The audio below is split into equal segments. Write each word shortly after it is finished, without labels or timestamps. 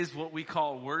Is what we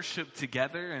call worship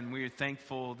together, and we're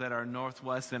thankful that our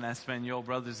Northwest and Espanol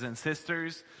brothers and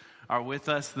sisters are with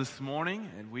us this morning.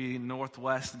 And we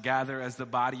Northwest gather as the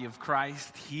body of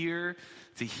Christ here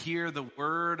to hear the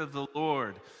word of the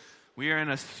Lord. We are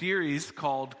in a series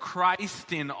called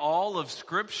Christ in All of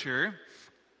Scripture.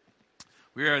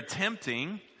 We are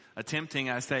attempting,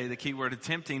 I say the key word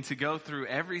attempting, to go through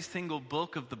every single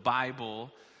book of the Bible,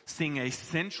 seeing a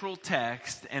central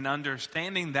text and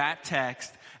understanding that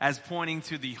text as pointing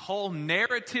to the whole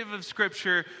narrative of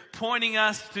Scripture, pointing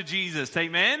us to Jesus.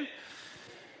 Amen?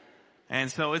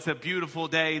 And so it's a beautiful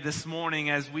day this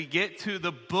morning as we get to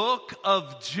the book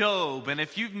of Job. And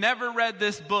if you've never read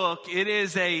this book, it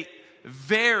is a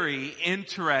very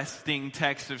interesting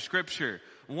text of Scripture.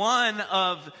 One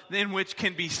in which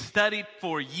can be studied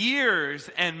for years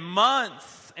and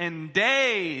months and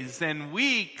days and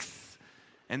weeks,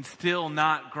 and still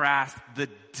not grasp the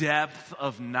depth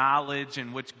of knowledge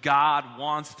in which God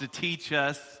wants to teach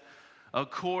us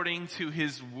according to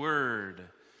His Word.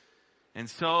 And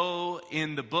so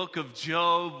in the book of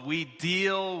Job, we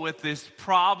deal with this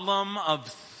problem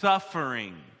of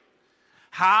suffering.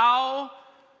 How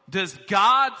does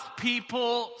God's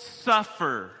people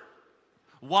suffer?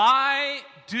 Why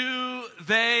do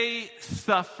they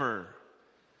suffer?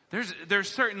 There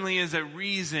certainly is a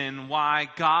reason why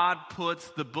God puts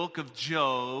the book of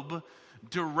Job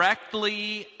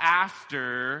directly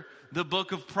after the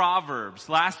book of Proverbs.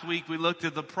 Last week we looked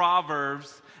at the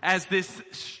Proverbs as this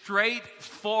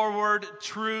straightforward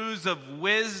truths of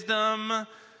wisdom.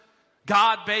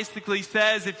 God basically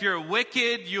says if you're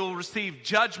wicked, you'll receive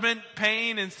judgment,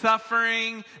 pain, and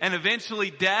suffering, and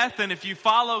eventually death. And if you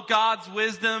follow God's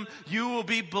wisdom, you will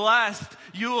be blessed.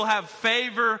 You will have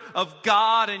favor of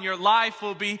God, and your life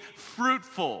will be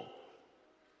fruitful.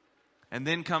 And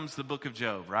then comes the book of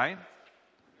Job, right?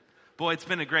 Boy, it's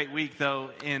been a great week, though,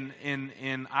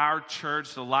 in our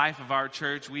church, the life of our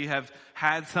church. We have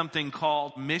had something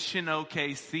called Mission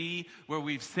OKC, where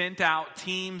we've sent out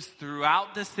teams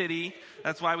throughout the city.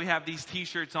 That's why we have these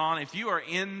t-shirts on. If you are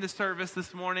in the service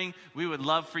this morning, we would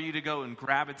love for you to go and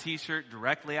grab a t-shirt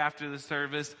directly after the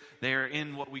service. They are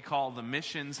in what we call the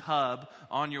Missions Hub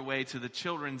on your way to the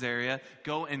children's area.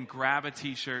 Go and grab a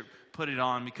t-shirt. Put it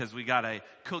on because we got a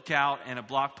cookout and a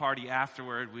block party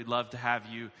afterward. We'd love to have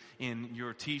you in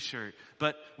your t-shirt.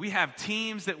 But we have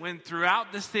teams that went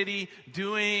throughout the city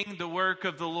doing the work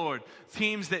of the Lord.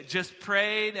 Teams that just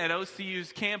prayed at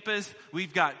OCU's campus.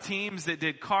 We've got teams that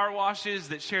did car washes,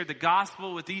 that shared the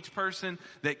gospel with each person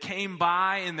that came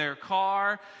by in their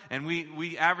car. And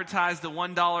we advertised the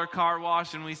 $1 car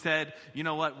wash, and we said, you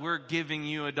know what, we're giving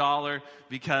you $1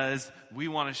 because we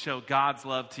want to show God's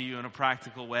love to you in a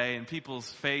practical way. And people's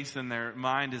face and their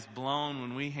mind is blown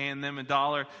when we hand them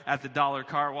 $1 at the dollar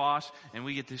car wash, and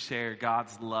we get to share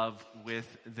God's love with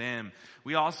them.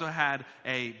 We also had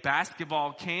a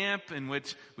basketball camp in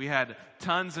which we had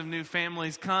tons of new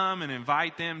families come and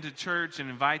invite them to church and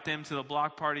invite them to the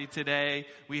block party today.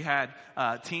 We had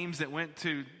teams that went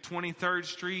to 23rd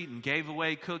Street and gave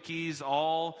away cookies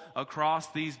all across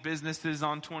these businesses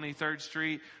on 23rd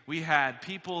Street. We had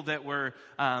people that were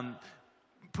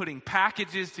putting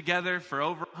packages together for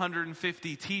over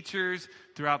 150 teachers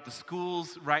throughout the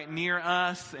schools right near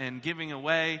us and giving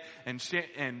away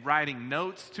and writing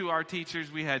notes to our teachers.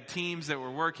 We had teams that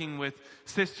were working with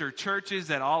sister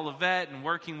churches at Olivet and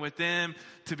working with them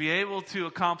to be able to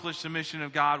accomplish the mission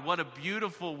of God. What a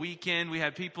beautiful weekend. We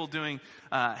had people doing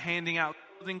handing out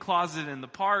clothing closet in the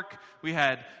park. We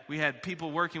had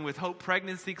people working with Hope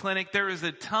Pregnancy Clinic. There is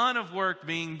a ton of work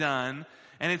being done.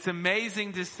 And it's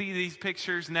amazing to see these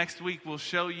pictures. Next week we'll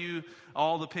show you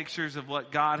all the pictures of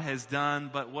what God has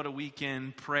done. But what a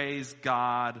weekend. Praise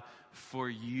God for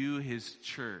you, His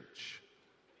church.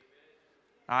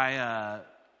 I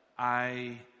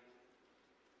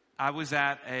was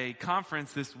at a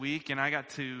conference this week, and I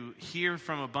got to hear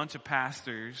from a bunch of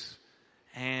pastors.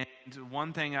 And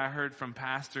one thing I heard from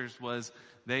pastors was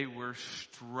they were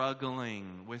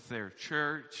struggling with their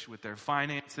church, with their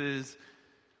finances,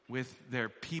 with their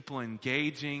people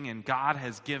engaging, and God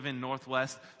has given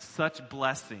Northwest such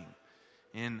blessing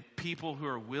in people who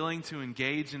are willing to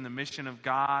engage in the mission of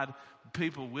God,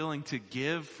 people willing to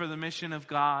give for the mission of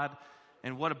God,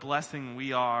 and what a blessing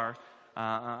we are.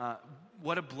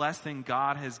 What a blessing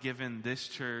God has given this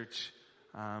church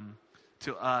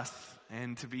to us,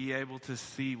 and to be able to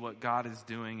see what God is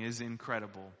doing is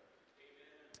incredible.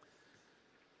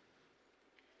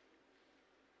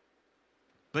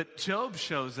 But Job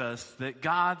shows us that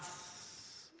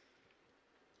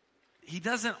He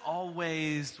doesn't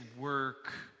always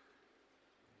work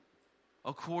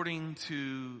according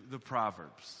to the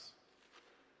Proverbs.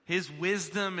 His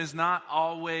wisdom is not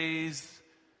always,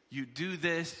 you do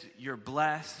this, you're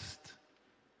blessed.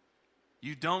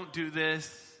 You don't do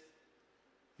this,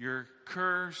 you're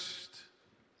cursed.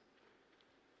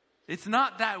 It's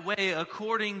not that way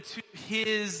according to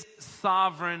His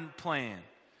sovereign plan.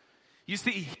 You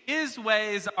see, His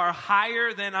ways are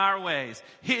higher than our ways.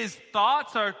 His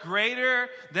thoughts are greater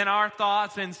than our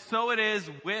thoughts, and so it is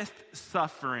with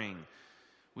suffering.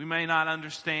 We may not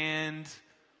understand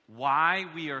why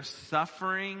we are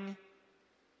suffering,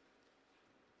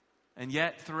 and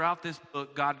yet throughout this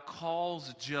book, God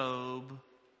calls Job,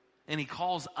 and He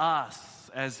calls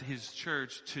us as His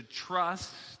church to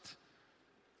trust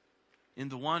in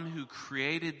the one who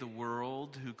created the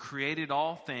world, who created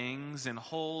all things and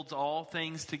holds all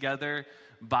things together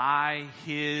by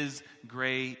His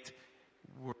great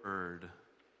word.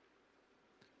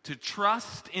 To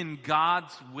trust in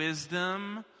God's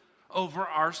wisdom over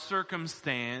our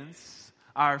circumstance,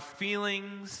 our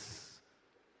feelings,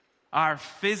 our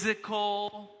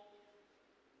physical.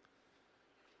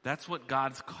 That's what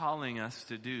God's calling us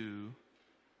to do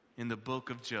in the book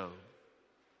of Job.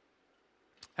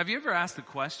 Have you ever asked the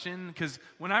question? Because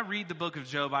when I read the book of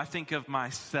Job, I think of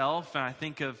myself, and I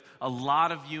think of a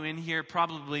lot of you in here.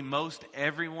 Probably most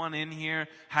everyone in here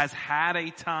has had a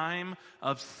time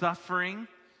of suffering.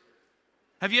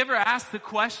 Have you ever asked the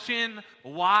question,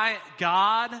 why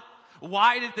God?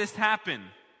 Why did this happen?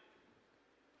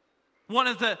 One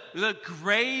of the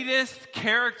greatest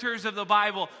characters of the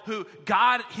Bible, who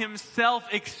God Himself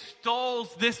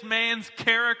extols this man's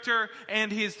character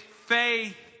and his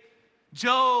faith.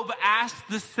 Job asked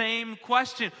the same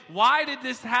question. Why did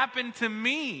this happen to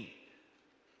me?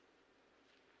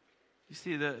 You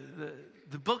see, the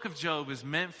book of Job is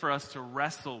meant for us to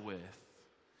wrestle with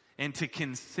and to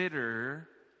consider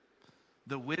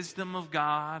the wisdom of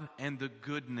God and the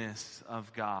goodness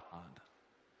of God.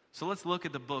 So let's look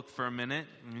at the book for a minute.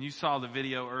 And you saw the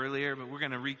video earlier, but we're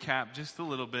going to recap just a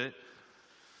little bit.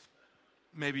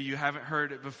 Maybe you haven't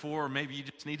heard it before, or maybe you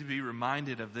just need to be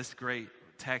reminded of this great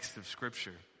text of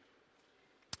Scripture.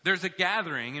 There's a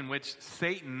gathering in which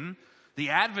Satan, the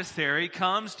adversary,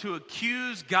 comes to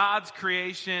accuse God's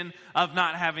creation of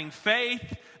not having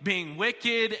faith, being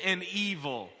wicked and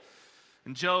evil.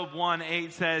 And Job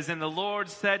 1:8 says, "And the Lord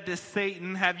said to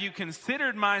Satan, have you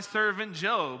considered my servant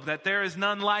Job, that there is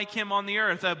none like him on the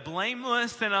earth, a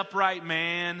blameless and upright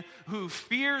man who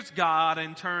fears God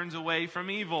and turns away from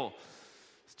evil?"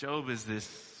 Job is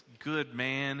this good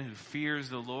man who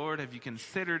fears the Lord. Have you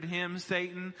considered him,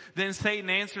 Satan? Then Satan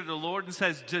answered the Lord and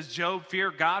says, does Job fear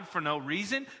God for no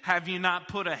reason? Have you not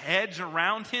put a hedge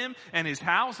around him and his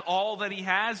house, all that he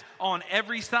has on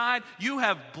every side? You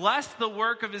have blessed the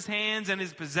work of his hands, and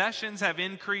his possessions have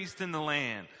increased in the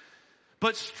land.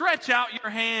 But stretch out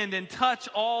your hand and touch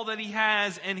all that he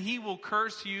has, and he will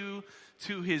curse you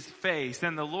to his face.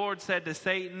 And the Lord said to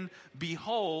Satan,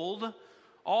 behold,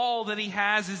 all that he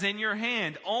has is in your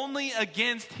hand. Only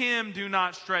against him do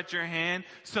not stretch your hand.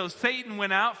 So Satan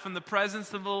went out from the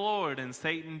presence of the Lord, and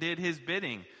Satan did his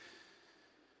bidding.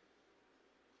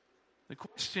 The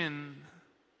question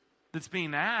that's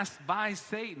being asked by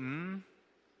Satan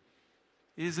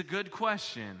is a good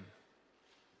question.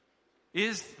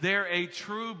 Is there a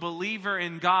true believer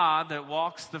in God that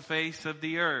walks the face of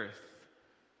the earth?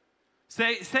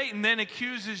 Satan then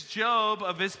accuses Job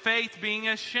of his faith being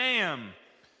a sham,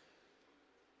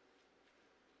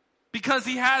 because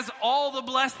he has all the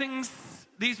blessings,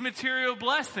 these material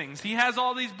blessings. He has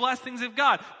all these blessings of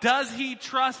God. Does he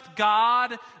trust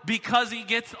God because he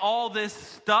gets all this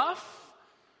stuff?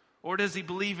 Or does he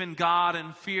believe in God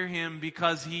and fear him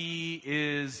because he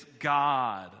is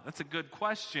God? That's a good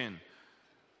question.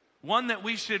 One that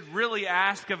we should really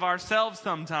ask of ourselves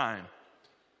sometime.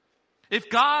 If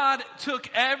God took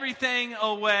everything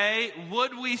away,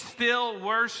 would we still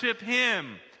worship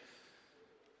him?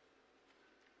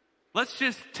 Let's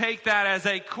just take that as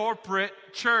a corporate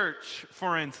church,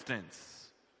 for instance.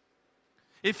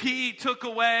 If he took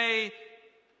away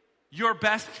your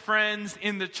best friends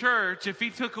in the church, if he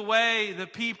took away the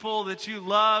people that you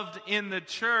loved in the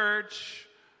church,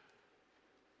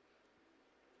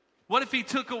 what if he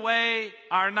took away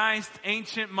our nice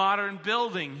ancient modern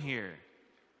building here?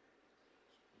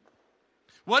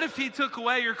 What if he took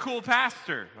away your cool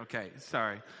pastor? Okay,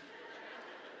 sorry.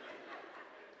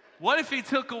 What if he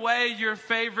took away your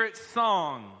favorite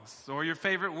songs or your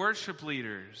favorite worship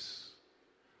leaders?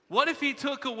 What if he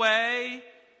took away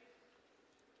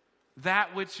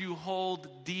that which you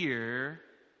hold dear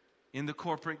in the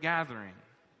corporate gathering?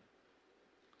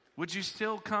 Would you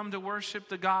still come to worship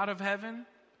the God of heaven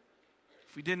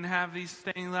if we didn't have these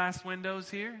stained glass windows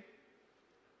here?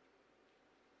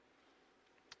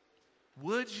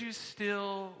 would you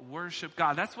still worship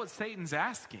God? That's what Satan's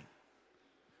asking.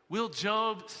 Will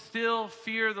Job still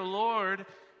fear the Lord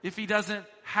if he doesn't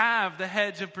have the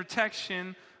hedge of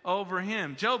protection over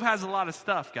him? Job has a lot of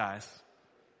stuff, guys.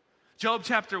 Job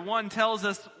chapter 1 tells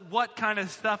us what kind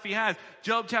of stuff he has.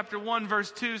 Job chapter 1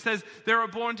 verse 2 says, there were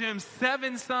born to him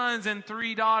 7 sons and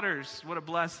 3 daughters. What a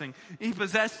blessing. He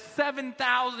possessed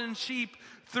 7,000 sheep,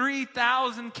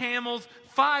 3,000 camels,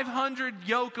 500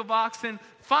 yoke of oxen,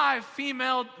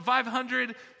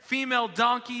 500 female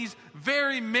donkeys,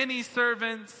 very many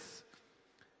servants.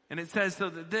 And it says, so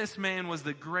that this man was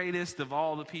the greatest of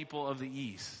all the people of the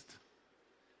East.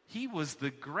 He was the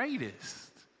greatest.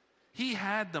 He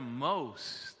had the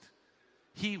most.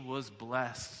 He was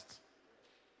blessed.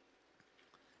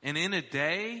 And in a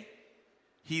day,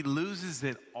 he loses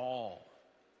it all.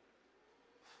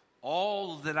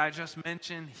 All that I just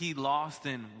mentioned, he lost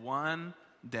in one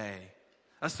day.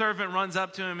 A servant runs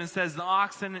up to him and says, the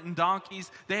oxen and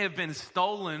donkeys, they have been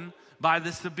stolen by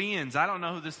the Sabaeans. I don't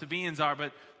know who the Sabaeans are,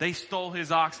 but they stole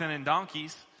his oxen and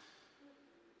donkeys.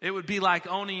 It would be like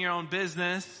owning your own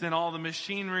business and all the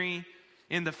machinery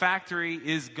in the factory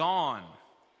is gone.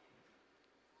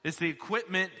 It's the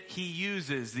equipment he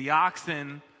uses. The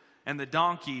oxen and the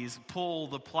donkeys pull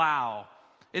the plow.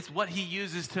 It's what he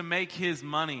uses to make his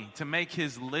money, to make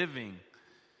his living.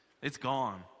 It's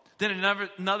gone. Then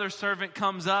another servant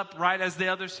comes up right as the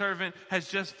other servant has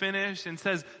just finished and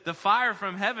says, the fire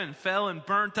from heaven fell and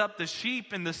burnt up the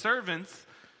sheep and the servants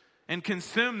and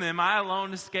consumed them. I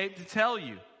alone escaped to tell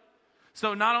you.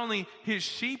 So not only his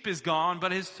sheep is gone,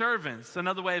 but his servants.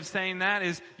 Another way of saying that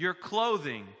is your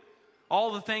clothing.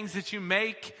 All the things that you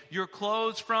make your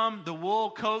clothes from, the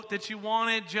wool coat that you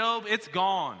wanted, Job, it's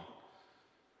gone.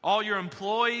 All your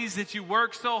employees that you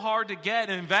work so hard to get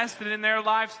and invested in their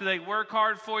life so they work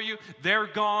hard for you, they're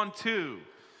gone too.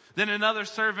 Then another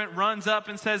servant runs up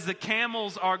and says, the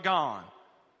camels are gone.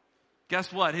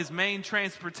 Guess what? His main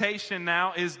transportation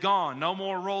now is gone. No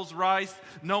more Rolls Royce,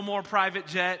 no more private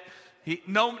jet.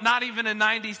 Not even a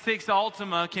 96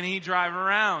 Altima can he drive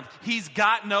around. He's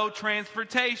got no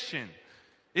transportation.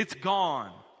 It's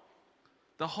gone.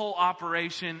 The whole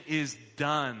operation is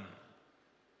done.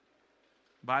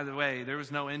 By the way, there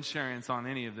was no insurance on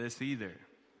any of this either.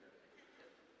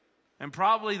 And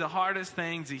probably the hardest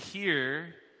thing to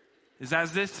hear is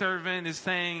as this servant is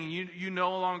saying, you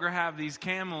no longer have these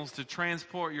camels to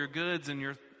transport your goods and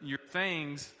your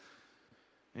things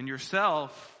and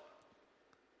yourself.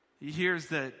 He hears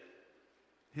that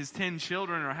his 10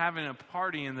 children are having a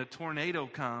party and the tornado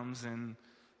comes and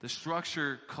the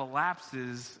structure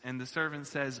collapses and the servant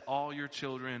says, all your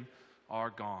children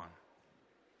are gone.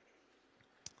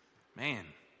 Man,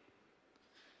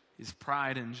 his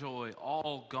pride and joy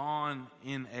all gone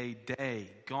in a day.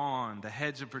 Gone. The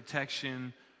hedge of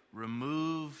protection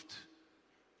removed.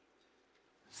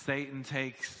 Satan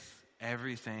takes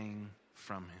everything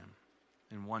from him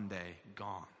in one day.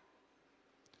 Gone.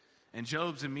 And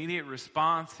Job's immediate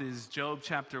response is Job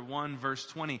chapter 1 verse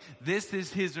 20. This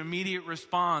is his immediate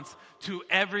response to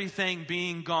everything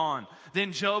being gone.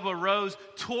 Then Job arose,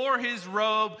 tore his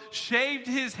robe, shaved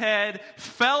his head,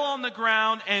 fell on the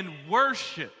ground and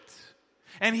worshiped.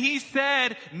 And he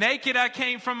said, naked I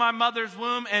came from my mother's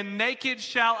womb, and naked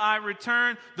shall I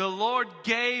return. The Lord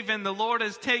gave and the Lord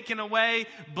has taken away.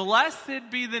 Blessed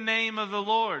be the name of the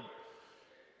Lord.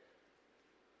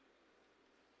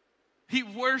 He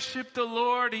worshiped the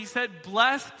Lord. He said,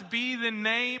 blessed be the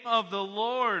name of the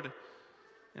Lord.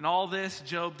 In all this,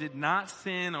 Job did not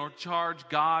sin or charge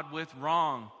God with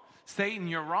wrong. Satan,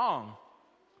 you're wrong.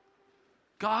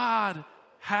 God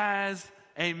has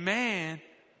a man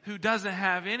who doesn't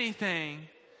have anything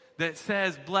that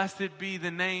says, blessed be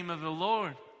the name of the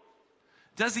Lord.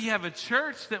 Does he have a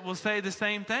church that will say the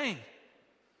same thing?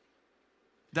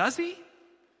 Does he?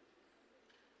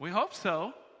 We hope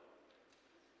so.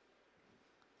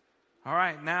 All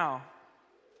right, now,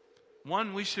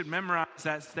 one, we should memorize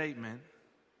that statement.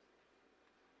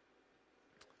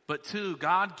 But two,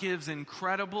 God gives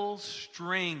incredible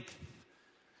strength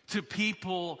to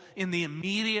people in the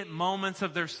immediate moments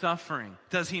of their suffering.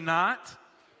 Does he not?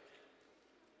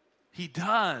 He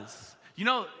does. You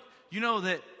know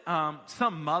that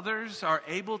some mothers are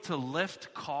able to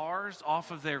lift cars off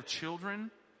of their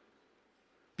children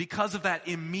because of that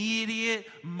immediate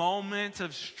moment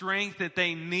of strength that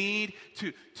they need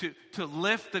to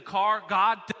lift the car.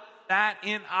 God does that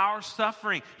in our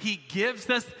suffering. He gives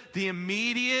us the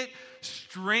immediate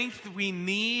strength we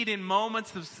need in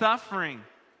moments of suffering.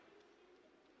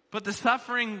 But the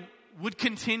suffering would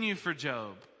continue for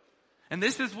Job. And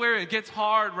this is where it gets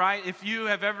hard, right? If you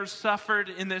have ever suffered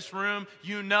in this room,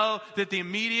 you know that the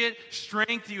immediate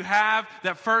strength you have,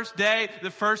 that first day, the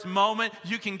first moment,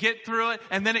 you can get through it,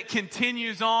 and then it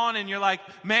continues on, and you're like,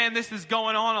 man, this is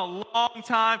going on a long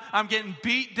time. I'm getting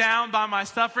beat down by my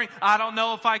suffering. I don't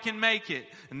know if I can make it.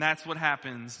 And that's what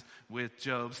happens with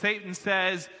Job. Satan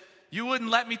says, you wouldn't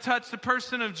let me touch the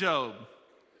person of Job.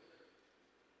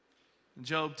 In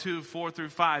Job 2,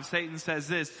 4-5, Satan says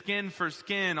this, skin for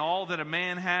skin, all that a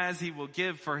man has he will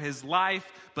give for his life,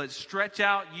 but stretch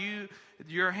out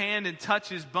your hand and touch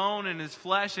his bone and his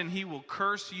flesh, and he will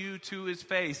curse you to his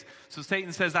face. So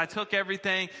Satan says, I took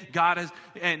everything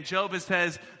and Job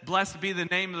says, blessed be the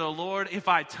name of the Lord. If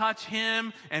I touch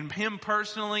him and him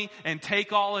personally and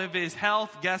take all of his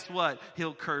health, guess what?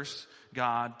 He'll curse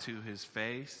God to his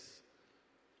face.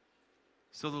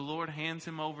 So the Lord hands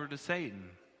him over to Satan.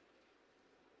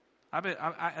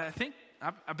 I think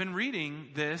I've been reading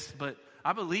this, but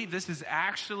I believe this is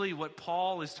actually what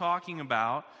Paul is talking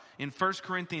about in 1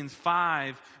 Corinthians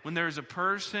 5, when there is a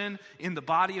person in the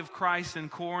body of Christ in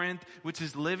Corinth, which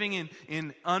is living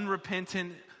in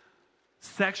unrepentant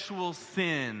sexual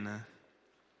sin.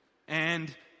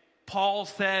 And Paul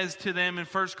says to them in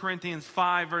 1 Corinthians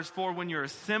 5, verse 4, when you're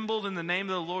assembled in the name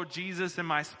of the Lord Jesus and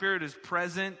my spirit is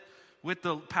present, with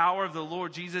the power of the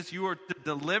Lord Jesus, you are to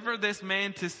deliver this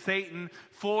man to Satan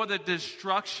for the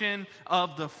destruction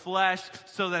of the flesh,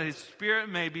 so that his spirit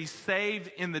may be saved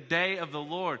in the day of the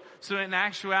Lord. So in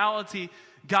actuality,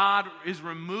 God is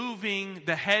removing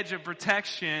the hedge of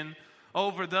protection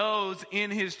over those in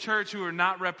his church who are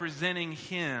not representing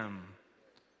him.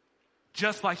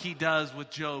 Just like he does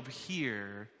with Job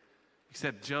here,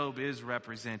 except Job is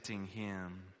representing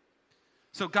him.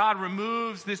 So God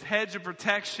removes this hedge of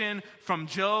protection from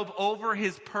Job over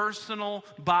his personal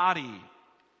body.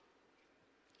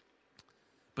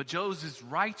 But Job is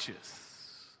righteous.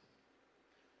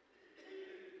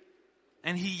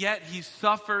 And yet he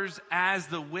suffers as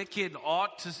the wicked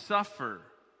ought to suffer.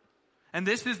 And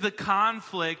this is the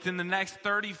conflict in the next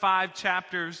 35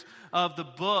 chapters of the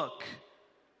book.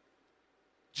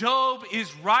 Job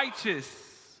is righteous.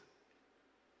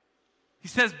 He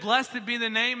says, blessed be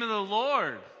the name of the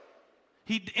Lord.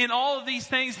 In all of these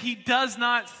things, he does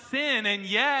not sin, and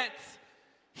yet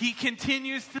he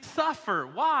continues to suffer.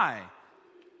 Why?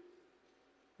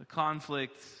 The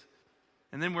conflict.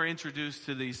 And then we're introduced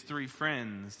to these three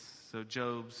friends. So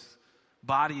Job's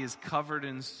body is covered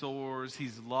in sores.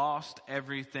 He's lost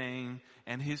everything,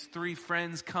 and his three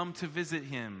friends come to visit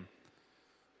him.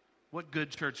 What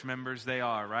good church members they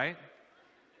are, right?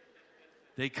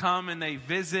 They come and they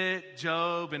visit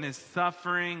Job and his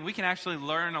suffering. We can actually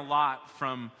learn a lot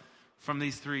from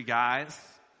these three guys.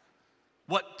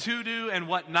 What to do and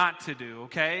what not to do,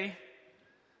 okay?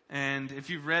 And if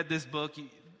you've read this book,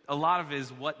 a lot of it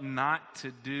is what not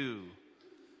to do.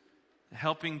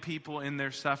 Helping people in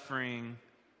their suffering,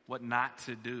 what not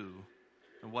to do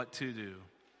and what to do.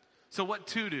 So what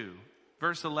to do?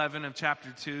 Verse 11 of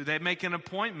chapter 2, they make an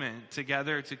appointment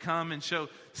together to come and show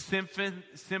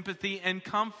sympathy and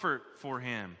comfort for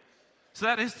him. So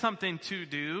that is something to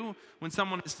do when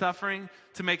someone is suffering,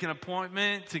 to make an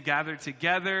appointment, to gather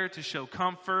together, to show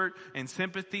comfort and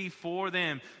sympathy for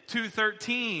them.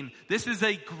 2:13, this is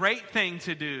a great thing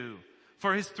to do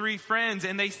for his three friends.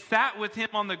 And they sat with him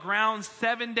on the ground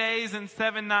 7 days and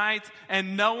 7 nights,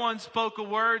 and no one spoke a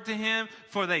word to him,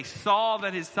 for they saw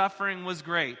that his suffering was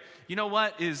great. You know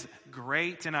what is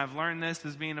great, and I've learned this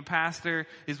as being a pastor,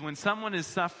 is when someone is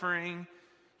suffering,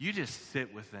 you just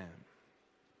sit with them.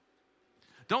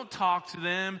 Don't talk to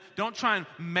them. Don't try and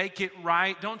make it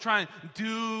right. Don't try and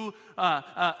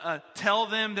tell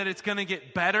them that it's going to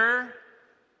get better.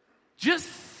 Just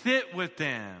sit with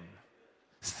them.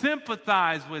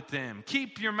 Sympathize with them.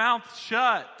 Keep your mouth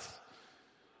shut.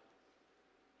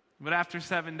 But after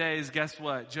 7 days, guess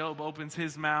what? Job opens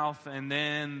his mouth, and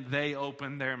then they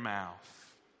open their mouth.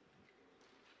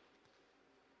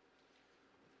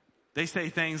 They say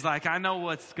things like, I know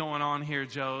what's going on here,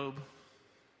 Job.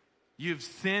 You've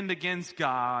sinned against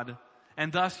God,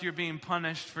 and thus you're being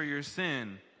punished for your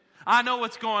sin. I know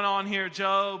what's going on here,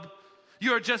 Job.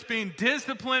 You are just being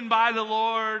disciplined by the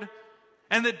Lord.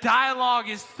 And the dialogue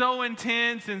is so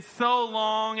intense and so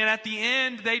long. And at the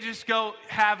end, they just go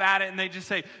have at it. And they just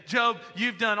say, Job,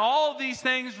 you've done all these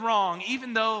things wrong,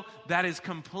 even though that is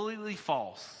completely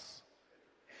false.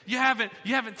 You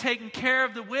haven't taken care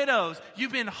of the widows.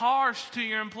 You've been harsh to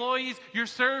your employees, your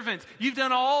servants. You've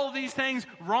done all these things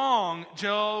wrong,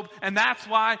 Job. And that's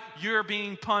why you're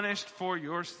being punished for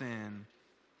your sin.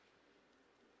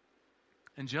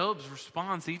 And Job's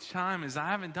response each time is, I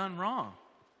haven't done wrong.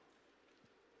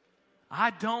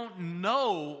 I don't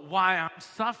know why I'm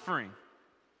suffering.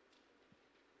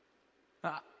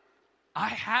 I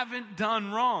haven't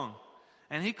done wrong.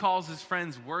 And he calls his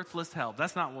friends worthless help.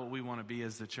 That's not what we want to be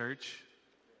as the church.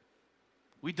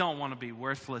 We don't want to be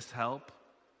worthless help.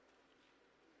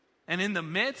 And in the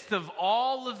midst of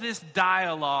all of this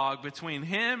dialogue between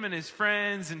him and his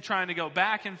friends and trying to go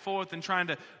back and forth and trying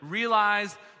to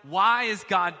realize, why is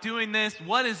God doing this?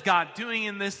 What is God doing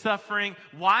in this suffering?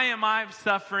 Why am I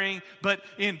suffering? But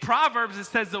in Proverbs it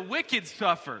says the wicked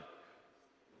suffer.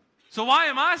 So why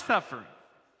am I suffering?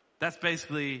 That's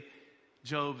basically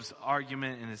Job's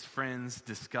argument and his friends'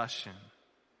 discussion.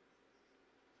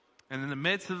 And in the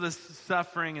midst of this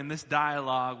suffering and this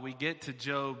dialogue, we get to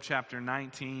Job chapter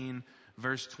 19,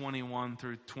 verse 21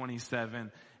 through 27.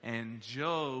 And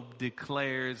Job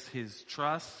declares his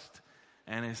trust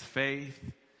and his faith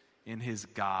in his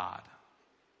God,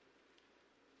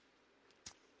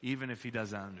 even if he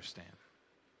doesn't understand.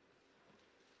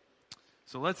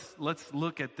 So let's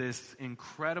look at this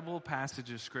incredible passage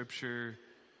of Scripture,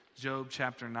 Job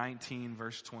chapter 19,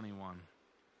 verse 21.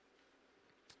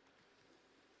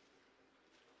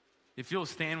 If you'll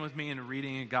stand with me in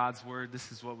reading of God's Word,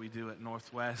 this is what we do at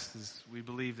Northwest, is we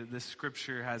believe that this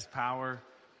Scripture has power.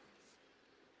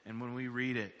 And when we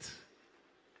read it,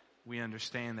 we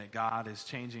understand that God is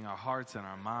changing our hearts and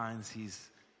our minds.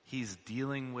 He's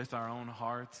dealing with our own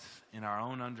hearts and our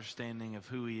own understanding of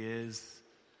who He is.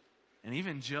 And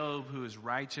even Job, who is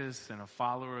righteous and a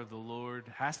follower of the Lord,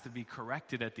 has to be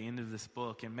corrected at the end of this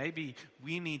book. And maybe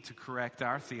we need to correct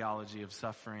our theology of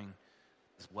suffering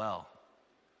as well.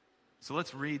 So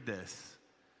let's read this.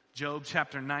 Job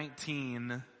chapter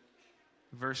 19,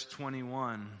 verse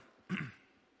 21.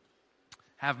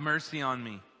 Have mercy on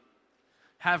me.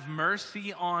 Have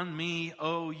mercy on me,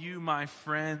 O you my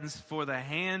friends, for the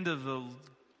hand of the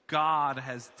God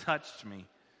has touched me.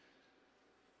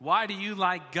 Why do you,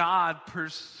 like God,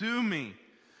 pursue me?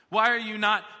 Why are you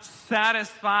not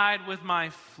satisfied with my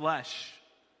flesh?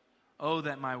 Oh,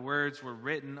 that my words were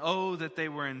written. Oh, that they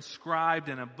were inscribed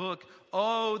in a book.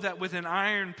 Oh, that with an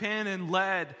iron pen and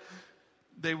lead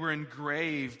they were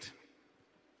engraved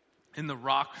in the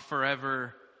rock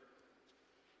forever.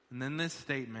 And then this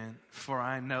statement, for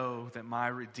I know that my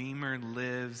Redeemer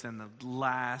lives, and at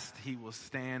last he will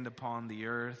stand upon the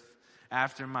earth.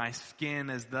 After my skin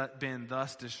has been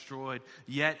thus destroyed,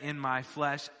 yet in my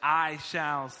flesh I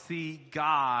shall see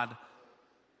God,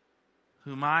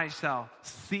 whom I shall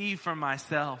see for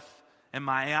myself, and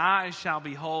my eyes shall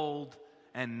behold,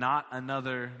 and not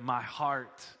another. My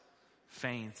heart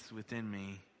faints within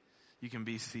me. You can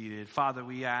be seated. Father,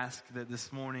 we ask that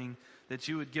this morning that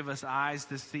you would give us eyes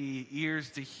to see, ears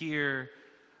to hear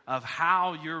of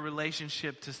how your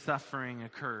relationship to suffering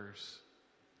occurs.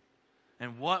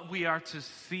 And what we are to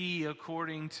see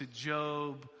according to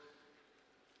Job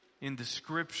in the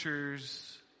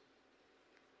Scriptures.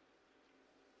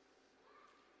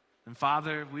 And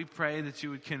Father, we pray that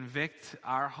you would convict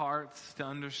our hearts to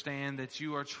understand that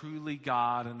you are truly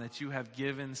God and that you have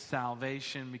given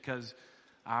salvation because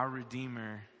our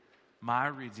Redeemer, my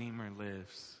Redeemer,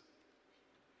 lives.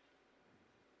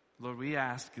 Lord, we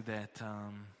ask that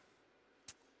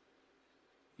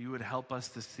you would help us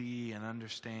to see and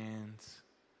understand,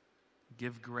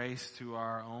 give grace to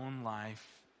our own life,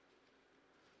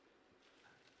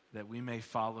 that we may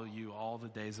follow you all the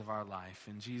days of our life.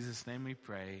 In Jesus' name we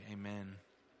pray, amen.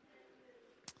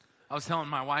 I was telling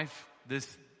my wife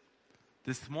this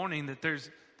morning that there's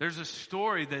a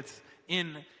story that's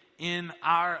in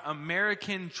our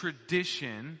American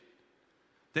tradition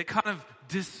that kind of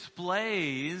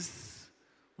displays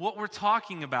what we're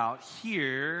talking about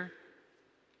here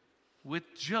with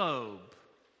Job.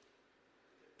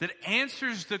 That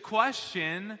answers the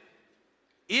question,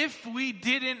 if we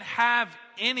didn't have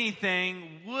anything,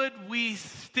 would we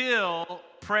still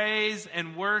praise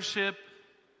and worship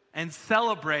and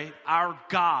celebrate our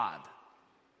God?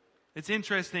 It's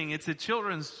interesting. It's a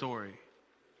children's story.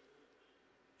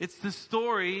 It's the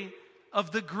story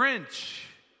of the Grinch.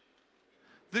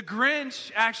 The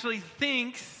Grinch actually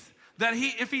thinks that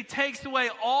if he takes away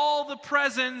all the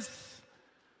presents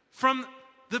from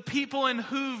the people in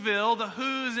Whoville, the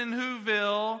Who's in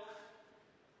Whoville,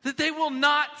 that they will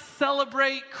not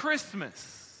celebrate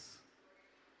Christmas.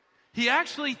 He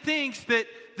actually thinks that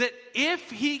if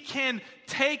he can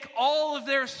take all of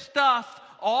their stuff,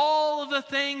 all of the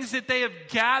things that they have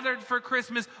gathered for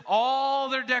Christmas, all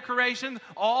their decorations,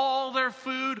 all their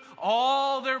food,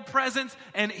 all their presents,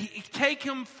 and he take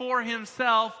them for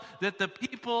himself, that the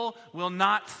people will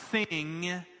not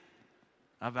sing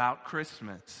about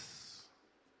Christmas.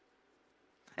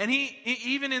 And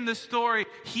even in the story,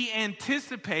 he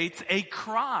anticipates a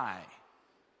cry,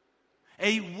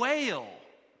 a wail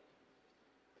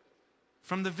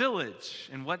from the village.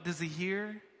 And what does he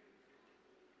hear?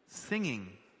 Singing,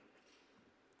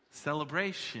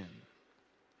 celebration.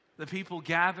 The people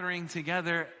gathering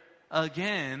together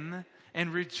again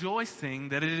and rejoicing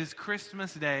that it is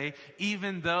Christmas Day,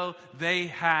 even though they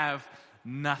have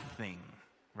nothing,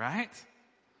 right?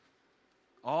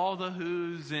 All the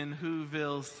who's in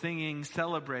Whoville singing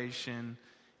celebration,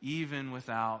 even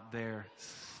without their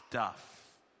stuff.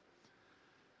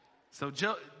 So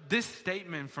this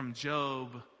statement from Job,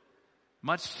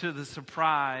 much to the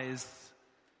surprise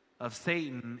of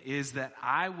Satan, is that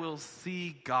I will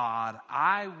see God.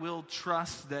 I will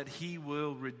trust that he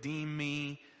will redeem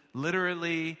me.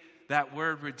 Literally, that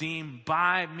word redeem,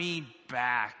 buy me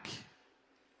back.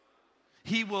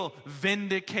 He will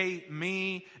vindicate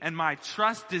me, and my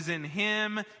trust is in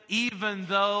him, even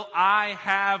though I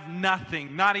have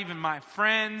nothing. Not even my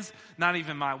friends, not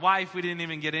even my wife. We didn't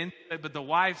even get into it, but the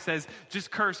wife says, just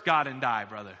curse God and die,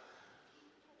 brother.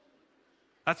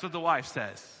 That's what the wife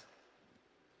says.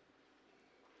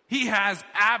 He has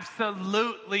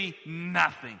absolutely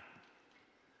nothing.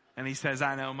 And he says,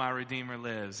 I know my Redeemer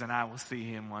lives, and I will see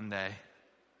him one day.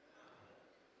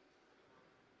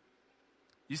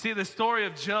 You see, the story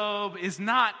of Job is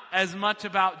not as much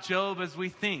about Job as we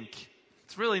think.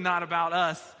 It's really not about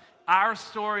us. Our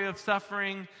story of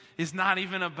suffering is not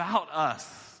even about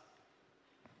us.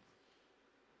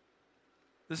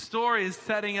 The story is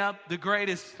setting up the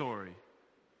greatest story.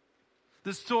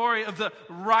 The story of the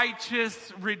righteous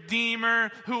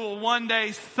Redeemer who will one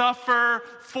day suffer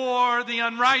for the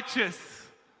unrighteous,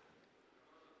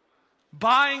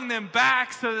 buying them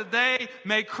back so that they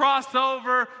may cross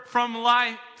over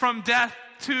from death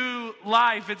to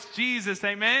life. It's Jesus,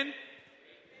 amen?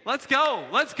 Let's go,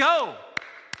 let's go.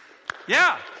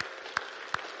 Yeah.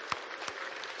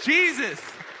 Jesus,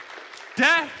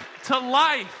 death to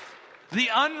life,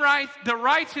 the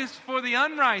righteous for the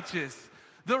unrighteous.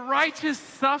 The righteous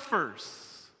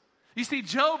suffers. You see,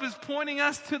 Job is pointing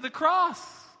us to the cross.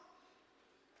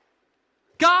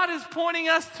 God is pointing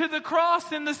us to the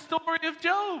cross in the story of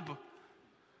Job.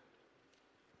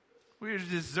 We are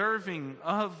deserving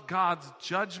of God's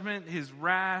judgment, his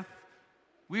wrath.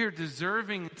 We are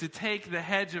deserving to take the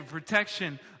hedge of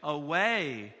protection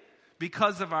away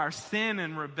because of our sin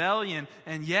and rebellion.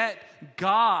 And yet,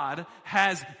 God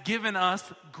has given us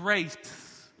grace.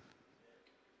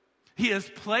 He has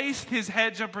placed his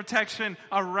hedge of protection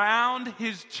around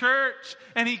his church,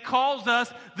 and he calls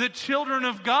us the children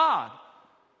of God.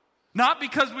 Not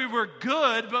because we were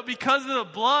good, but because of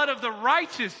the blood of the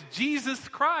righteous Jesus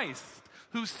Christ,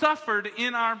 who suffered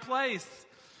in our place.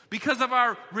 Because of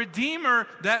our Redeemer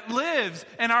that lives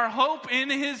and our hope in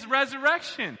his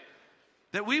resurrection.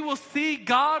 That we will see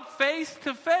God face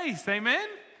to face. Amen?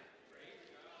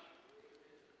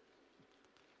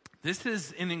 This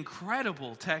is an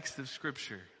incredible text of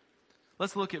Scripture.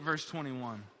 Let's look at verse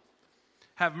 21.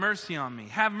 Have mercy on me.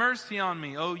 Have mercy on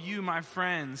me, O you, my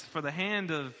friends, for the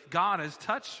hand of God has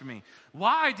touched me.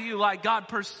 Why do you, like God,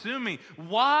 pursue me?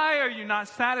 Why are you not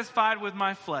satisfied with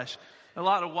my flesh? A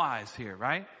lot of whys here,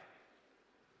 right?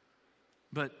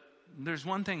 But there's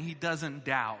one thing he doesn't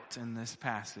doubt in this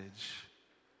passage.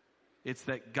 It's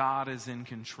that God is in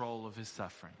control of his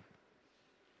suffering.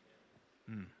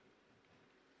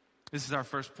 This is our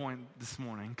first point this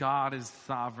morning. God is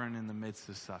sovereign in the midst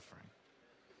of suffering.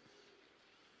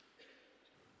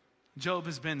 Job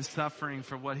has been suffering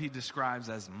for what he describes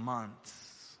as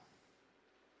months.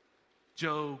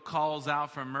 Job calls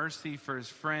out for mercy for his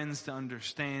friends to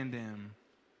understand him.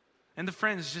 And the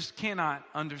friends just cannot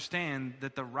understand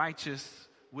that the righteous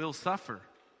will suffer.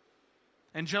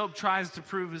 And Job tries to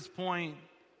prove his point.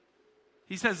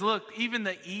 He says, look, even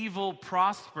the evil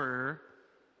prosper.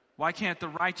 Why can't the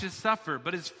righteous suffer?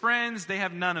 But his friends, they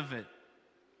have none of it.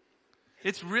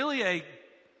 It's really a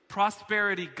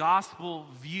prosperity gospel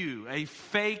view, a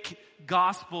fake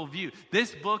gospel view.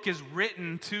 This book is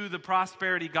written to the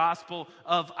prosperity gospel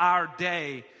of our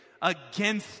day,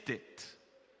 against it.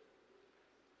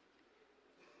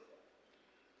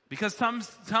 Because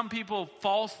some people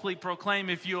falsely proclaim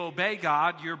if you obey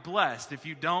God, you're blessed. If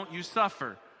you don't, you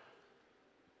suffer.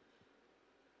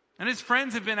 And his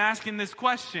friends have been asking this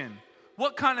question.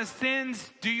 What kind of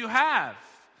sins do you have?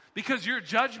 Because your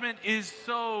judgment is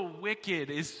so wicked,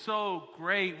 is so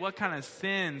great. What kind of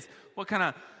sins, what kind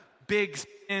of big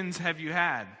sins have you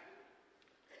had?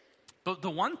 But the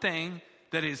one thing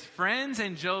that his friends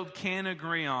and Job can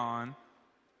agree on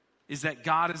is that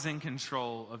God is in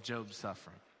control of Job's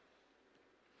suffering.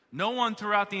 No one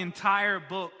throughout the entire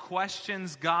book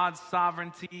questions God's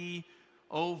sovereignty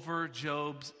over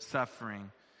Job's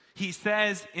suffering. He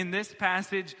says in this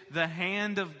passage, the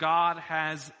hand of God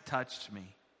has touched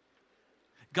me.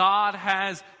 God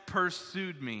has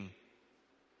pursued me.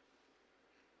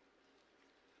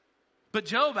 But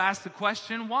Job asked the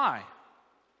question, why?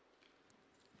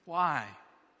 Why?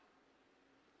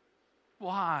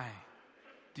 Why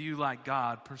do you, like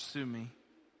God, pursue me?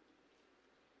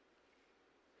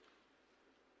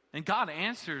 And God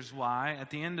answers why at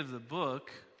the end of the book.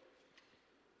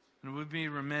 And it would be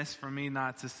remiss for me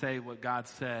not to say what God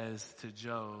says to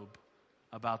Job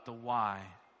about the why.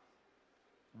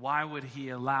 Why would he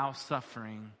allow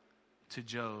suffering to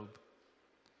Job?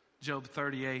 Job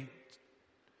 38,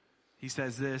 he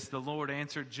says this, the Lord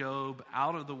answered Job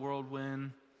out of the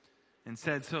whirlwind and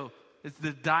said, so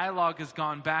the dialogue has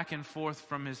gone back and forth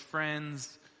from his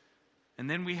friends. And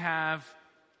then we have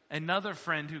another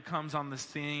friend who comes on the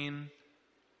scene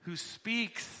who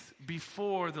speaks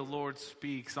before the Lord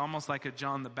speaks, almost like a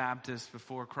John the Baptist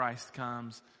before Christ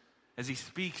comes, as he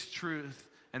speaks truth,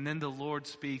 and then the Lord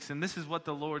speaks. And this is what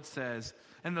the Lord says.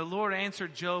 And the Lord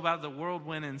answered Job out of the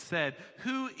whirlwind and said,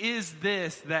 who is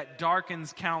this that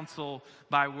darkens counsel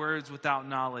by words without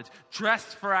knowledge?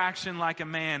 Dressed for action like a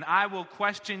man, I will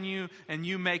question you, and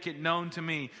you make it known to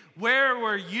me. Where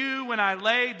were you when I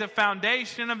laid the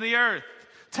foundation of the earth?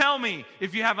 Tell me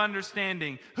if you have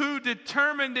understanding. Who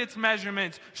determined its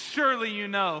measurements? Surely you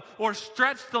know. Or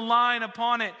stretched the line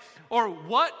upon it? Or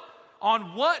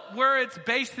on what were its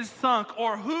bases sunk?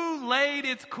 Or who laid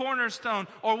its cornerstone?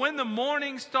 Or when the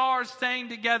morning stars sang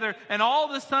together and all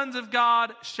the sons of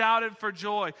God shouted for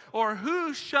joy? Or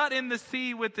who shut in the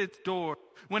sea with its door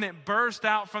when it burst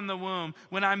out from the womb?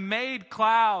 When I made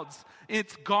clouds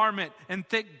its garment and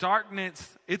thick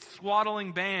darkness its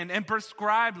swaddling band, and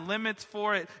prescribed limits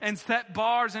for it, and set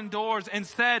bars and doors, and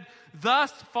said, thus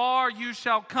far you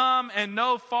shall come and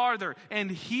no farther,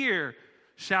 and here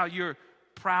shall your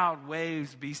proud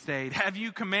waves be stayed. Have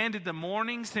you commanded the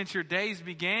morning since your days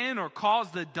began, or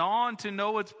caused the dawn to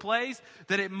know its place,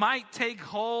 that it might take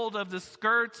hold of the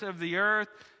skirts of the earth,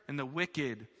 and the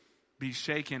wicked be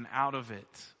shaken out of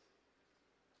it?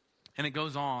 And it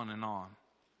goes on and on.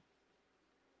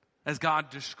 As God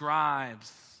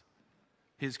describes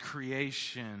his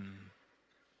creation,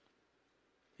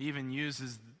 he even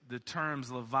uses the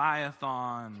terms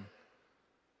Leviathan,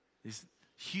 these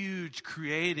huge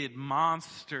created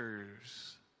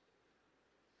monsters,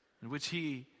 in which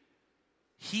he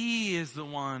is the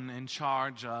one in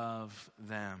charge of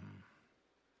them.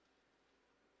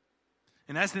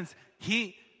 In essence,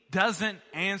 he doesn't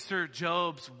answer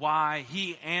Job's why.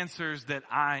 He answers that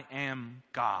I am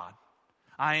God.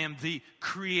 I am the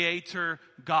creator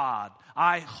God.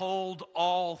 I hold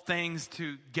all things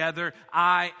together.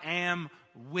 I am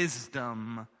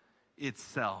wisdom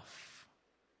itself.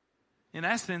 In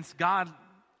essence, God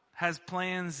has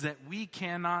plans that we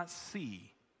cannot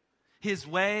see. His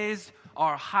ways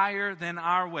are higher than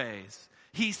our ways.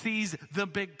 He sees the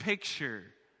big picture.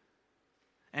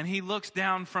 And he looks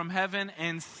down from heaven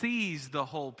and sees the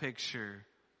whole picture.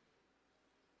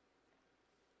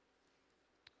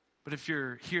 But if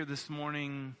you're here this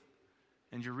morning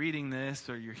and you're reading this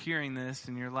or you're hearing this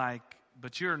and you're like,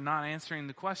 but you're not answering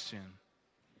the question.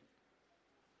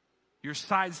 You're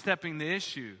sidestepping the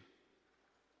issue.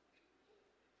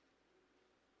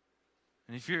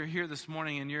 And if you're here this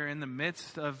morning and you're in the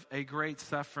midst of a great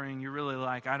suffering, you're really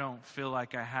like, I don't feel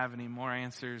like I have any more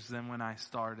answers than when I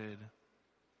started.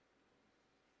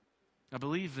 I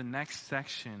believe the next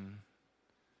section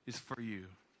is for you.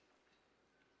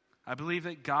 I believe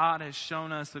that God has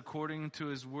shown us, according to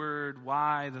his word,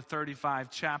 why the 35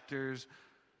 chapters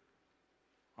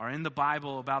are in the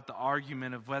Bible about the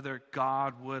argument of whether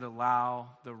God would allow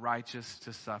the righteous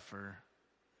to suffer.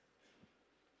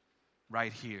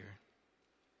 Right here.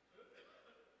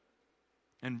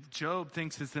 And Job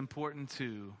thinks it's important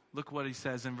too. Look what he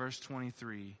says in verse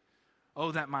 23.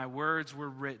 Oh, that my words were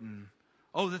written.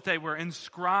 Oh, that they were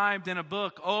inscribed in a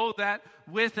book. Oh, that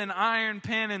with an iron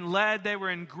pen and lead they were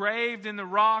engraved in the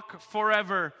rock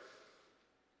forever.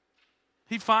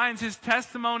 He finds his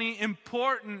testimony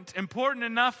important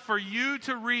enough for you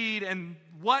to read. And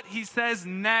what he says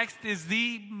next is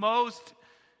the most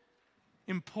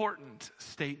important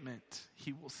statement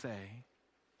he will say.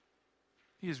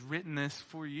 He has written this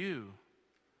for you.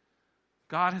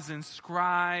 God has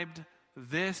inscribed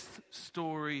this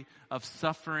story of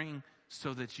suffering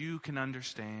so that you can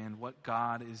understand what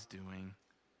God is doing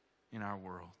in our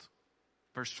world.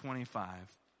 Verse 25.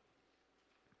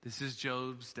 This is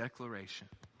Job's declaration.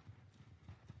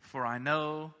 For I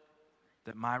know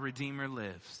that my Redeemer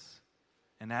lives,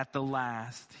 and at the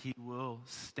last he will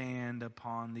stand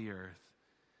upon the earth.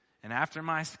 And after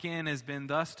my skin has been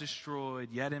thus destroyed,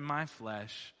 yet in my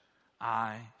flesh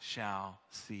I shall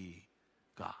see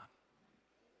God.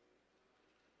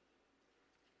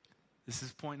 This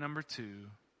is point number 2,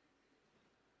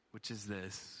 which is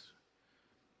this.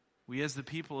 We as the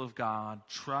people of God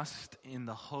trust in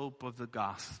the hope of the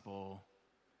gospel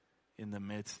in the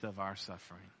midst of our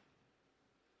suffering.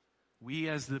 We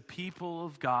as the people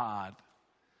of God,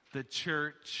 the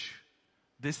church,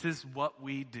 this is what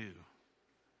we do.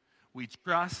 We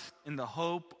trust in the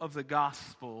hope of the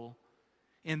gospel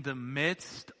in the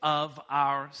midst of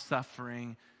our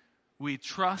suffering. We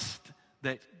trust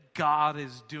that God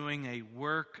is doing a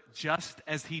work just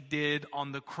as he did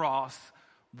on the cross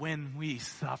when we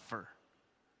suffer.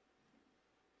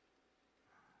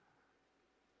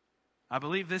 I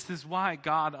believe this is why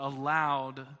God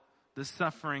allowed the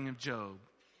suffering of Job,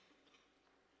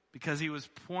 because he was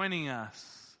pointing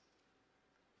us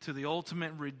to the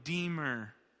ultimate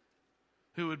Redeemer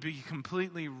who would be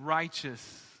completely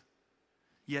righteous,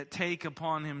 yet take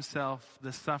upon himself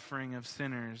the suffering of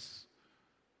sinners.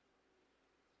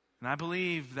 And I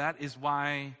believe that is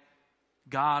why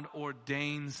God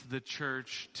ordains the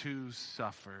church to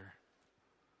suffer,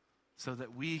 so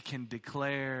that we can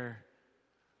declare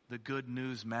the good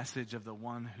news message of the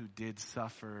one who did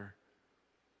suffer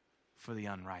for the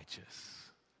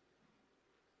unrighteous.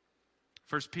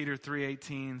 1 Peter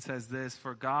 3:18 says this,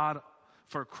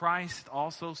 For Christ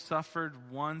also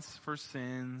suffered once for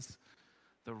sins,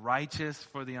 the righteous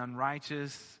for the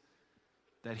unrighteous,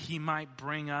 that he might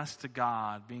bring us to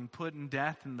God, being put in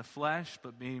death in the flesh,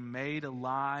 but being made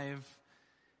alive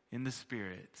in the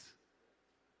Spirit.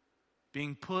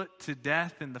 Being put to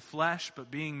death in the flesh, but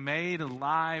being made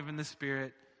alive in the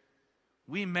Spirit.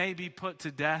 We may be put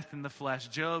to death in the flesh.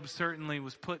 Job certainly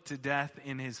was put to death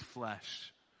in his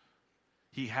flesh.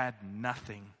 He had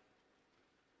nothing.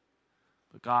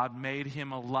 But God made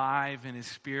him alive in his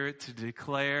spirit to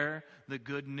declare the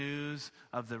good news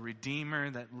of the Redeemer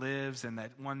that lives, and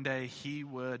that one day he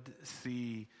would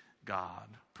see God.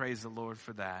 Praise the Lord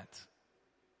for that.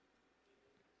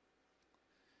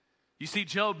 You see,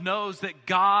 Job knows that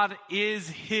God is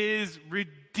his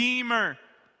Redeemer.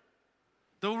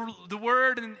 The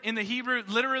word in the Hebrew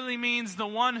literally means the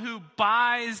one who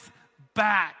buys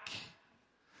back.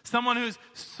 Someone who's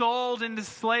sold into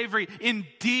slavery, in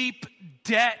deep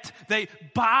debt. They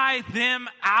buy them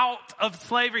out of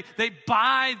slavery. They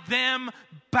buy them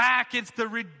back. It's the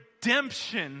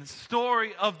redemption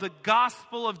story of the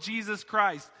gospel of Jesus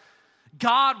Christ.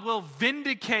 God will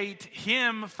vindicate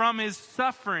him from his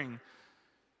suffering.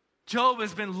 Job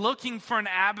has been looking for an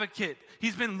advocate.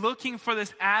 He's been looking for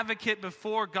this advocate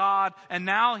before God, and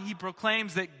now he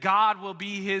proclaims that God will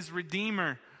be his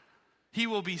Redeemer. He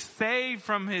will be saved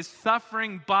from his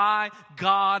suffering by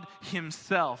God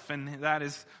himself. And that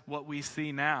is what we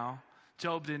see now.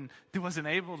 Job wasn't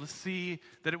able to see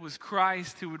that it was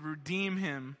Christ who would redeem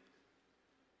him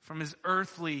from his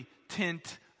earthly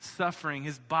tent suffering,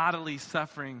 his bodily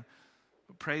suffering.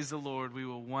 But praise the Lord, we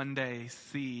will one day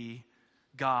see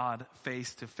God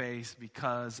face to face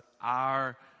because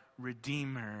our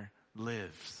Redeemer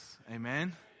lives.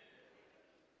 Amen?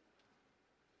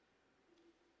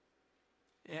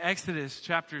 In Exodus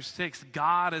chapter 6,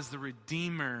 God as the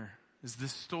Redeemer is the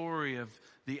story of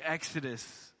the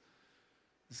Exodus.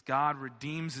 As God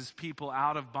redeems his people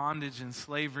out of bondage and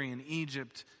slavery in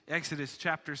Egypt. Exodus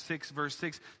chapter 6 verse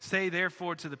 6. Say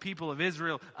therefore to the people of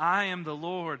Israel, I am the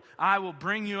Lord. I will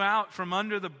bring you out from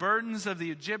under the burdens of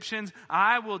the Egyptians.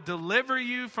 I will deliver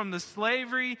you from the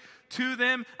slavery to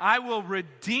them. I will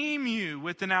redeem you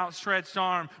with an outstretched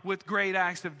arm, with great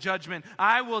acts of judgment.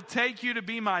 I will take you to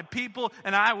be my people,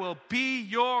 and I will be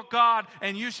your God,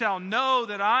 and you shall know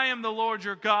that I am the Lord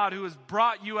your God, who has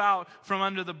brought you out from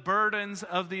under the burdens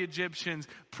of the Egyptians.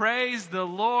 Praise the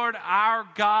Lord, our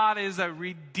God is a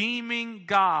redeeming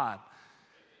God.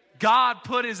 God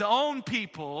put his own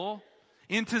people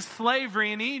into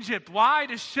slavery in Egypt. Why?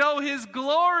 To show his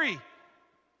glory.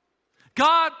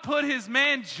 God put his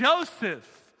man Joseph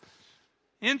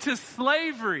into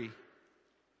slavery.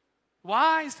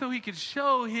 Why? So he could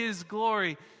show his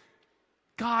glory.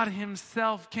 God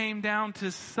himself came down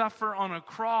to suffer on a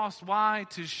cross. Why?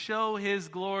 To show his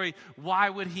glory. Why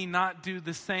would he not do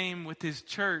the same with his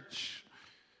church?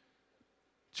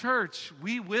 Church,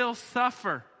 we will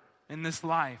suffer in this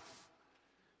life.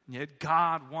 And yet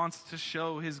God wants to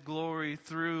show his glory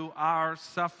through our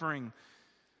suffering.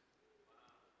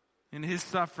 In his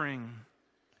suffering,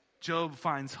 Job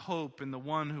finds hope in the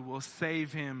one who will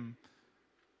save him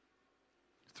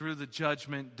through the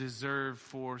judgment deserved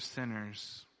for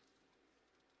sinners.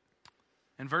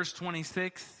 In verse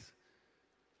 26,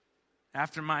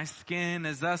 after my skin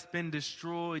has thus been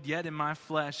destroyed, yet in my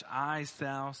flesh I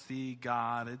shall see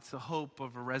God. It's the hope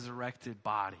of a resurrected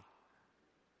body.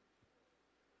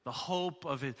 The hope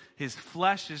of it. His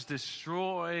flesh is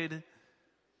destroyed,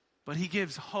 but he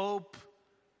gives hope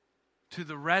to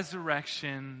the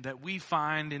resurrection that we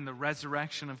find in the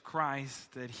resurrection of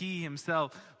Christ, that he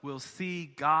himself will see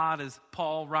God, as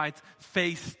Paul writes,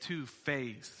 face to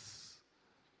face.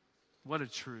 What a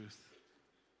truth.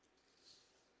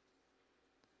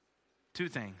 Two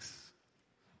things.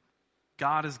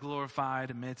 God is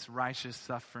glorified amidst righteous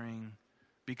suffering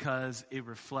because it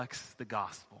reflects the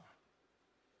gospel.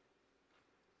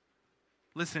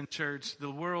 Listen, church, the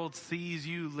world sees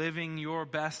you living your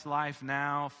best life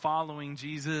now, following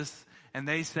Jesus, and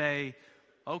they say,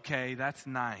 okay, that's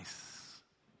nice.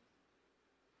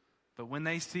 But when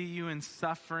they see you in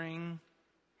suffering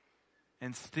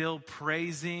and still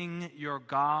praising your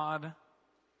God,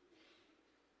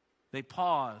 they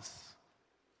pause.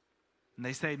 And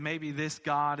they say, maybe this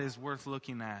God is worth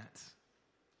looking at.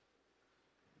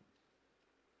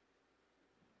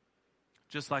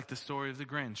 Just like the story of the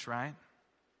Grinch, right?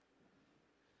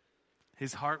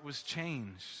 His heart was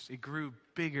changed. It grew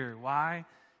bigger. Why?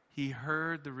 He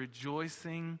heard the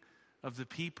rejoicing of the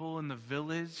people in the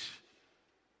village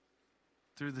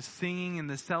through the singing and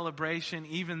the celebration,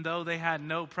 even though they had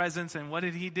no presents. And what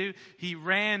did he do? He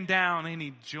ran down and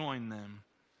he joined them,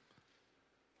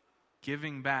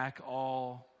 giving back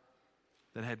all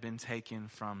that had been taken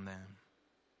from them.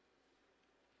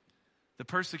 The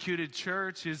persecuted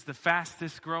church is the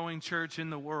fastest growing church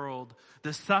in the world.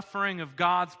 The suffering of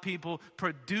God's people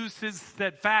produces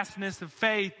steadfastness of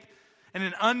faith and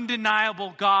an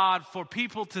undeniable God for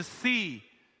people to see.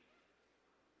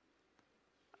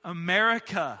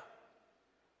 America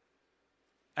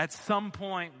at some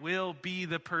point will be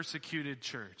the persecuted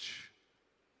church.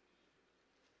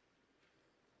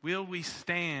 Will we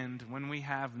stand when we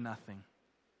have nothing?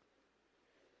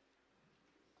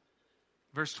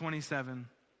 Verse 27,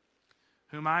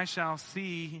 whom I shall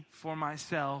see for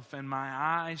myself, and my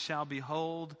eyes shall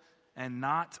behold, and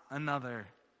not another.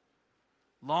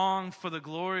 Long for the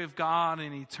glory of God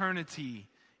in eternity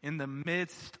in the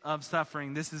midst of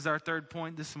suffering. This is our third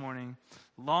point this morning.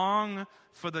 Long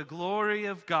for the glory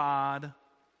of God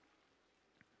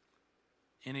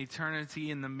in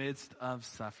eternity in the midst of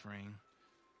suffering.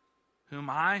 Whom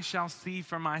I shall see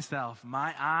for myself,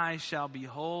 my eyes shall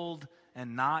behold,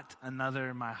 and not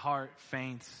another. My heart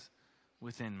faints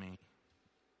within me.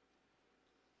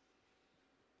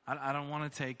 I don't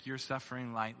want to take your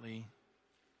suffering lightly.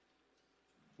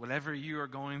 Whatever you are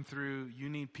going through, you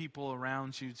need people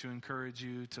around you to encourage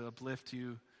you, to uplift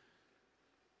you.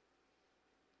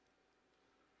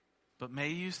 But may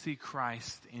you see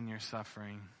Christ in your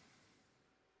suffering.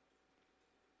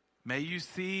 May you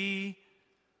see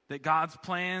that God's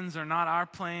plans are not our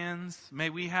plans. May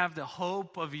we have the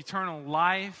hope of eternal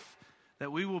life,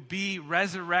 that we will be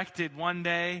resurrected one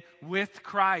day with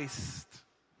Christ.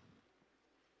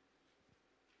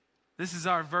 This is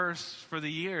our verse for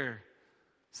the year.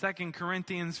 2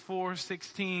 Corinthians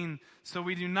 4:16. So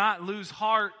we do not lose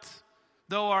heart.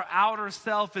 Though our outer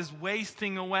self is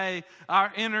wasting away,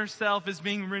 our inner self is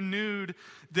being renewed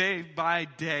day by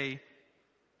day.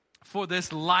 For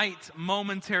this light,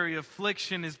 momentary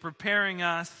affliction is preparing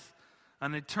us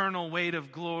an eternal weight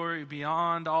of glory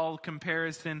beyond all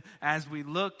comparison as we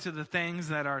look to the things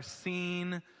that are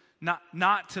seen,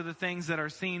 not to the things that are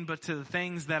seen, but to the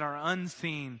things that are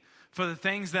unseen. For the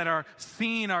things that are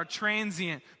seen are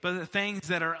transient, but the things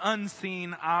that are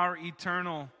unseen are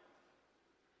eternal.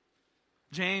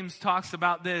 James talks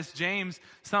about this.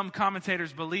 Some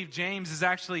commentators believe James is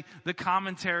actually the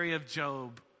commentary of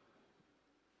Job.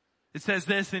 It says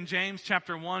this in James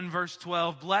chapter 1, verse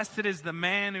 12, blessed is the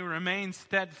man who remains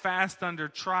steadfast under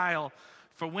trial,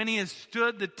 for when he has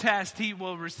stood the test, he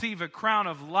will receive a crown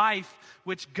of life,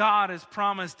 which God has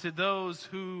promised to those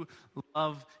who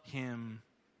love him.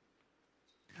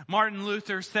 Martin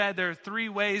Luther said there are three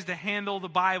ways to handle the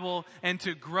Bible and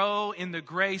to grow in the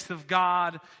grace of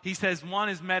God. He says one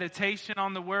is meditation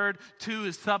on the word, two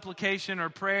is supplication or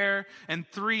prayer, and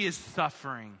three is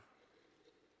suffering.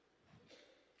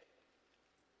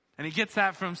 And he gets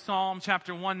that from Psalm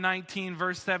chapter 119,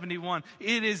 verse 71.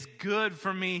 It is good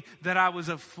for me that I was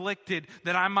afflicted,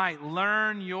 that I might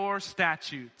learn your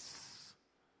statutes.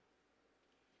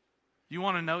 You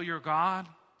want to know your God?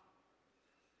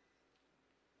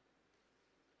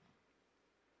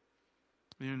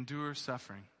 You endure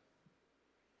suffering.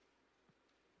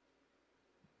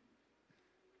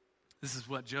 This is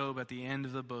what Job at the end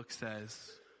of the book says.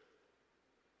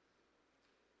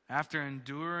 After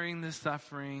enduring the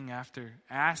suffering, after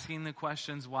asking the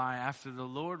questions why, after the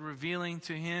Lord revealing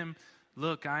to him,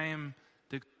 look, I am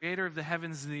the creator of the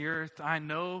heavens and the earth. I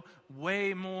know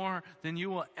way more than you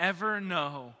will ever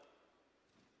know.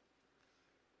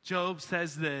 Job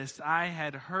says this, I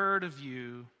had heard of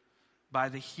you by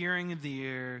the hearing of the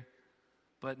ear,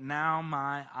 but now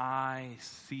my eye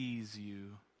sees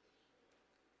you.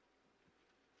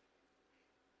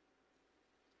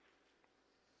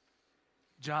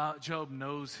 Job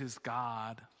knows his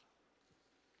God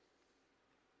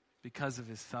because of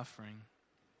his suffering.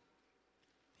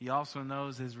 He also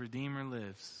knows his Redeemer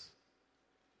lives.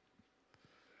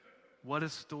 What a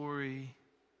story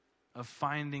of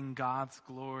finding God's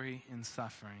glory in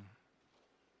suffering.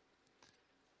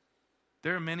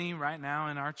 There are many right now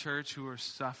in our church who are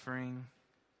suffering.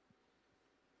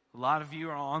 A lot of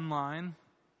you are online.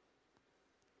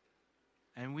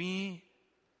 And we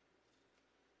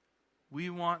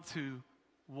want to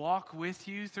walk with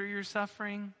you through your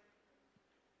suffering,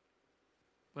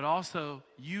 but also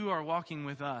you are walking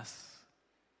with us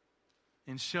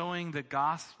in showing the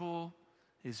gospel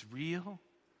is real,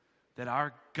 that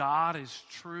our God is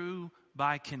true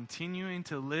by continuing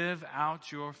to live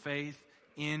out your faith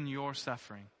in your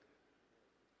suffering.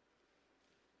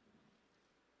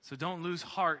 So don't lose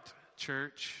heart,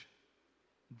 church.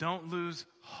 Don't lose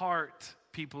heart,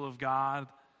 people of God,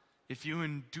 if you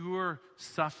endure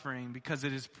suffering, because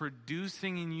it is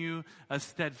producing in you a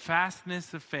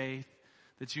steadfastness of faith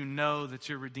that you know that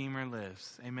your Redeemer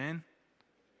lives. Amen?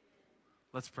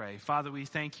 Let's pray. Father, we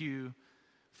thank you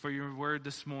for your word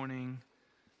this morning,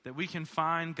 that we can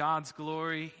find God's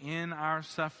glory in our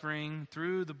suffering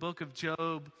through the book of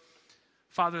Job.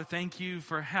 Father, thank you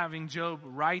for having Job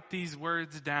write these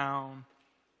words down,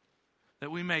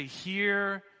 that we may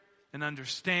hear and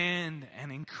understand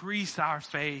and increase our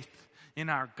faith in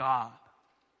our God.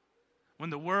 When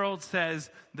the world says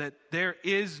that there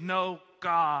is no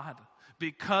God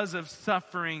because of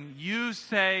suffering, you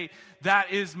say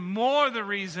that is more the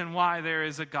reason why there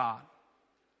is a God.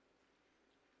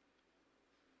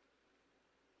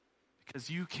 Because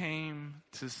you came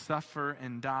to suffer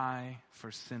and die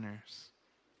for sinners.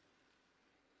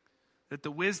 That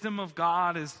the wisdom of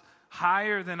God is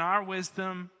higher than our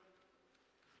wisdom,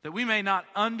 that we may not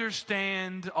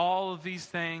understand all of these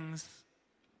things.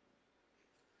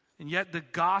 And yet the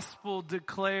gospel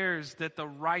declares that the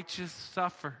righteous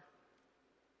suffer.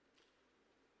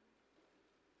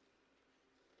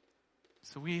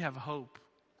 So we have hope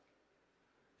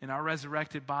in our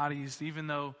resurrected bodies. Even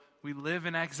though we live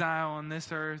in exile on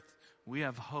this earth, we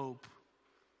have hope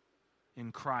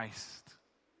in Christ.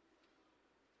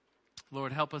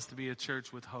 Lord, help us to be a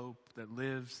church with hope that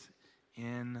lives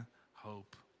in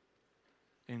hope,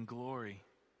 in glory.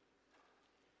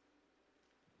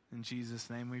 In Jesus'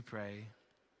 name we pray.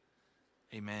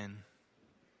 Amen.